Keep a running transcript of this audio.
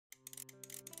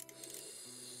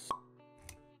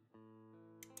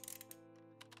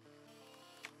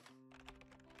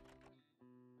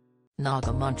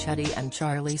Naga Munchetty and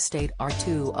Charlie Stayt are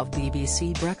two of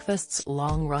BBC Breakfast's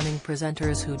long-running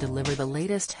presenters who deliver the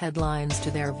latest headlines to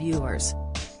their viewers.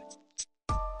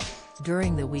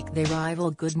 During the week they rival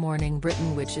Good Morning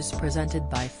Britain, which is presented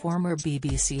by former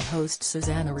BBC host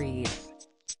Susanna Reid.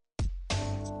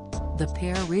 The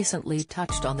pair recently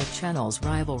touched on the channel's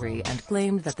rivalry and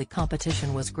claimed that the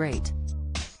competition was great.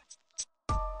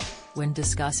 When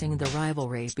discussing the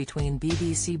rivalry between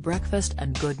BBC Breakfast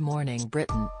and Good Morning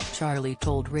Britain, Charlie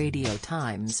told Radio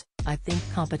Times, "I think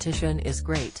competition is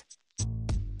great.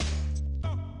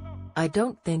 I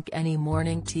don't think any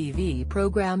morning TV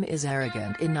program is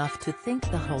arrogant enough to think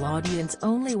the whole audience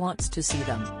only wants to see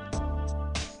them.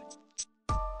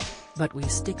 But we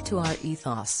stick to our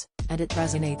ethos, and it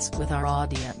resonates with our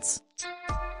audience."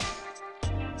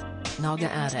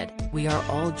 Naga added, "We are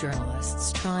all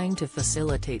journalists trying to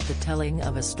facilitate the telling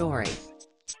of a story.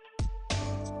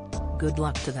 Good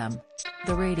luck to them."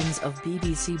 The ratings of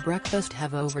BBC Breakfast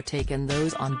have overtaken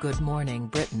those on Good Morning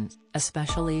Britain,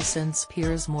 especially since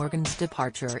Piers Morgan's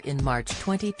departure in March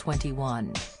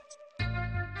 2021.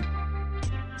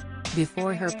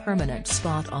 Before her permanent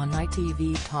spot on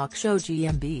ITV talk show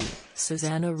GMB,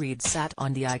 Susanna Reid sat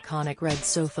on the iconic red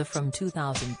sofa from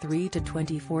 2003 to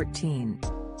 2014.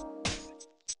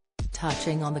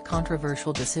 Touching on the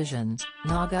controversial decision,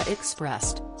 Naga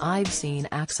expressed, "I've seen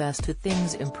access to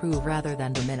things improve rather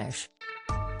than diminish.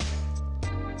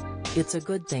 It's a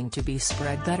good thing to be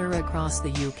spread better across the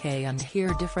UK and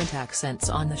hear different accents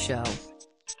on the show."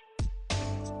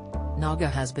 Naga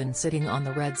has been sitting on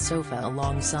the red sofa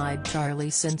alongside Charlie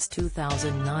since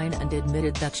 2009 and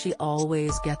admitted that she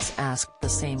always gets asked the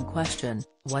same question,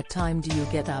 "What time do you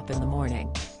get up in the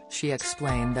morning?" She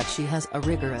explained that she has a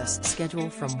rigorous schedule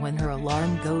from when her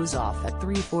alarm goes off at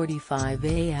 3:45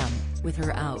 a.m., with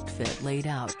her outfit laid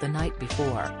out the night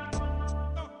before.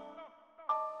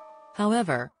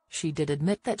 However, she did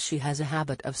admit that she has a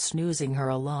habit of snoozing her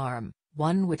alarm,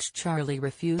 one which Charlie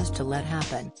refused to let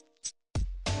happen.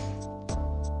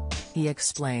 He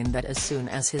explained that as soon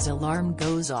as his alarm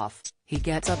goes off, he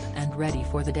gets up and ready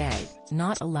for the day,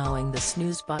 not allowing the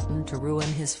snooze button to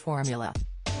ruin his formula.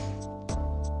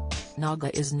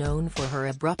 Naga is known for her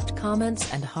abrupt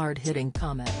comments and hard-hitting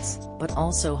comments, but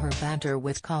also her banter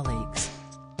with colleagues.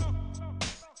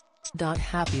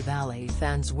 Happy Valley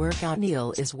fans work out.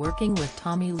 Neil is working with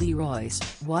Tommy Lee Royce.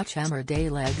 Watch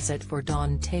Emmerdale exit for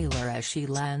Dawn Taylor as she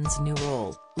lands new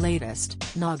role. Latest,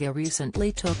 Naga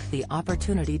recently took the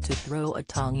opportunity to throw a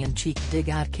tongue-in-cheek dig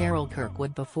at Carol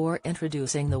Kirkwood before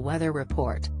introducing the weather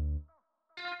report.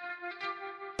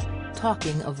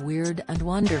 Talking of weird and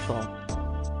wonderful,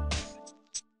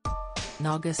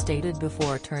 Naga stated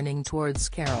before turning towards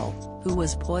Carol, who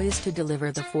was poised to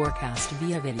deliver the forecast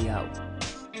via video.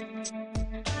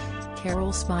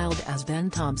 Carol smiled as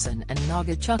Ben Thompson and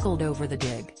Naga chuckled over the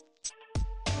dig.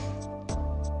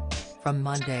 From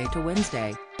Monday to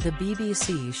Wednesday, the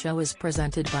BBC show is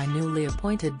presented by newly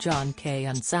appointed John Kay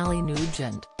and Sally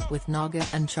Nugent, with Naga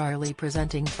and Charlie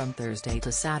presenting from Thursday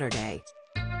to Saturday.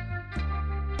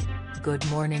 Good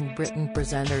Morning Britain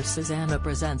presenter Susanna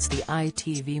presents the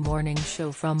ITV morning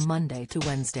show from Monday to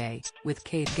Wednesday, with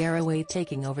Kate Garraway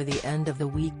taking over the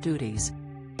end-of-the-week duties.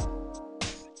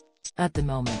 At the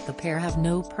moment the pair have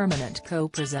no permanent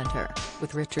co-presenter,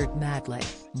 with Richard Madeley,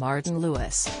 Martin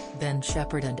Lewis, Ben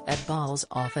Shepherd and Ed Balls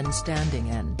often standing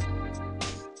in.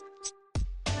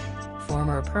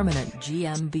 Former permanent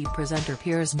GMB presenter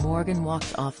Piers Morgan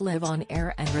walked off Live on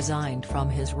Air and resigned from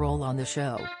his role on the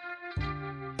show.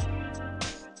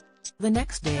 The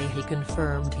next day he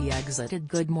confirmed he exited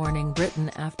Good Morning Britain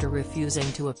after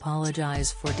refusing to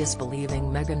apologise for disbelieving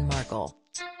Meghan Markle.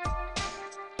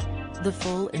 The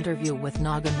full interview with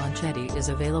Naga Munchetty is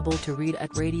available to read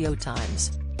at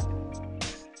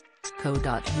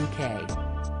radiotimes.co.uk.